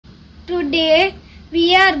Today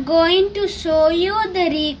we are going to show you the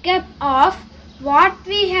recap of what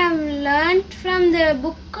we have learned from the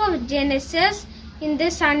book of Genesis in the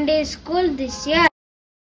Sunday school this year.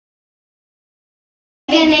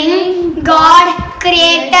 Beginning, God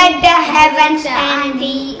created the heavens and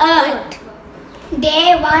the earth.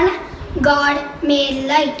 Day 1, God made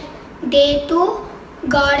light. Day 2,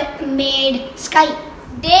 God made sky.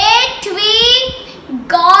 Day 3,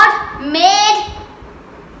 God made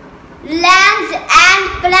lands and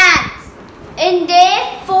plants. In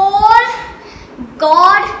day 4,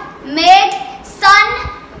 God made sun,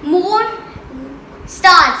 moon,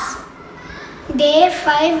 stars. Day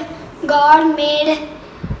 5, God made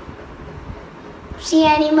sea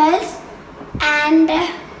animals and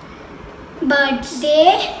birds.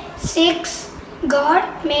 Day 6,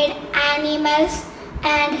 God made animals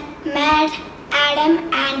and made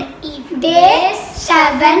Adam and Eve. Day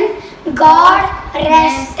 7, God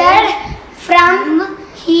rested from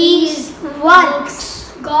His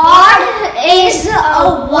works. God is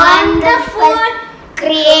a wonderful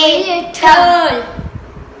Creator.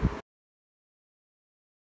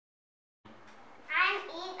 And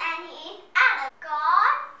Eve and Eve Adam.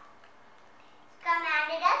 God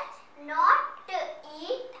commanded us not to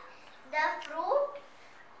eat the fruit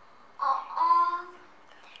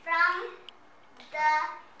from the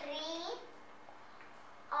tree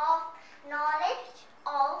of knowledge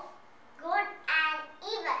of good and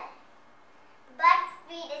evil. But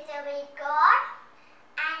we disobeyed God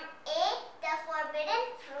and ate the forbidden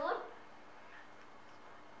fruit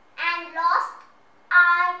and lost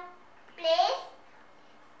our place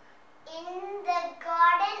in the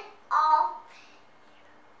Garden of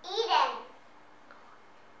Eden.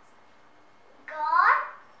 God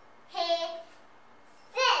hates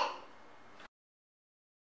sin.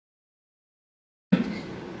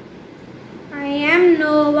 I am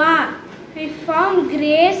Noah. I found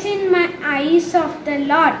grace in my eyes of the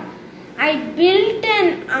Lord. I built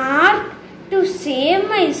an ark to save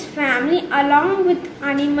my family along with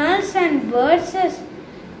animals and birds as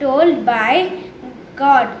told by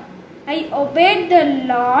God. I obeyed the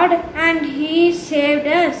Lord and He saved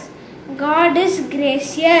us. God is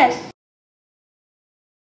gracious.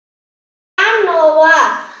 I am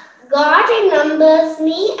Noah. God remembers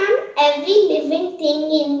me and every living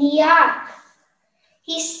thing in the ark.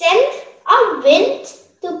 He sent a wind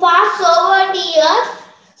to pass over the earth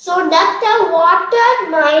so that the water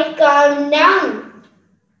might come down.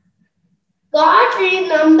 God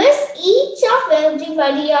remembers each of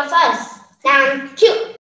everybody of us. Thank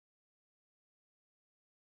you.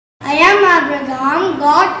 I am Abraham.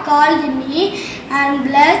 God called me and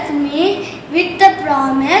blessed me with the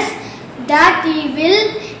promise that He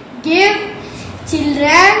will give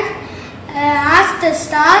children as the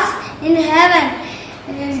stars in heaven.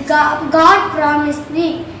 God promised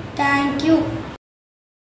me. Thank you.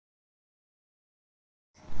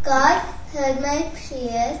 God heard my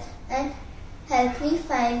prayers and helped me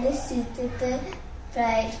find a suitable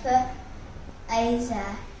bride for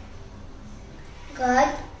Isaac.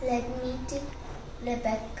 God led me to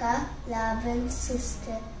Rebecca, Laban's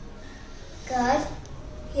sister. God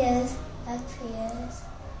hears our prayers.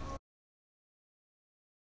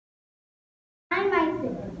 And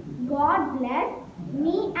myself, God blessed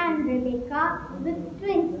me and Rebecca with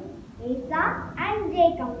twins, Esau and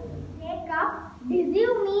Jacob. Jacob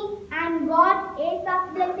deceived me and got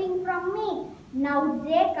Esau's blessing from me. Now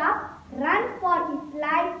Jacob ran for his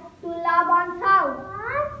life to Laban's house.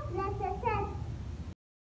 God blesses us.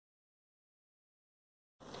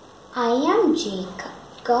 I am Jacob.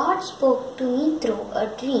 God spoke to me through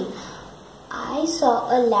a dream. I saw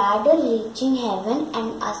a ladder reaching heaven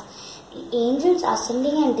and angels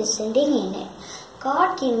ascending and descending in it.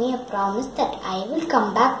 God gave me a promise that I will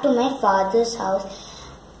come back to my father's house.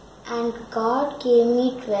 And God gave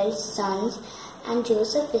me 12 sons, and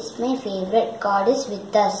Joseph is my favorite. God is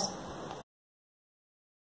with us.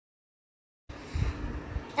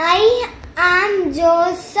 I am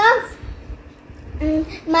Joseph.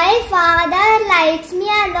 My father likes me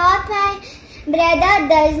a lot, my brother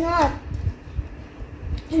does not.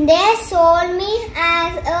 They sold me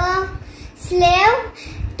as a slave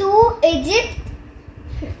to Egypt,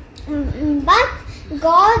 but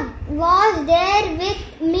God was there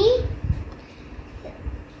with me.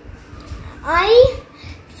 I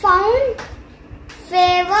found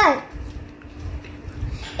favor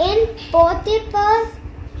in Potiphar's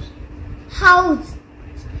house,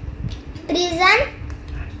 prison,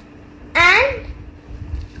 and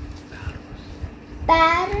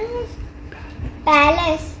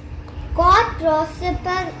palace. God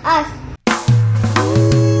prospered us.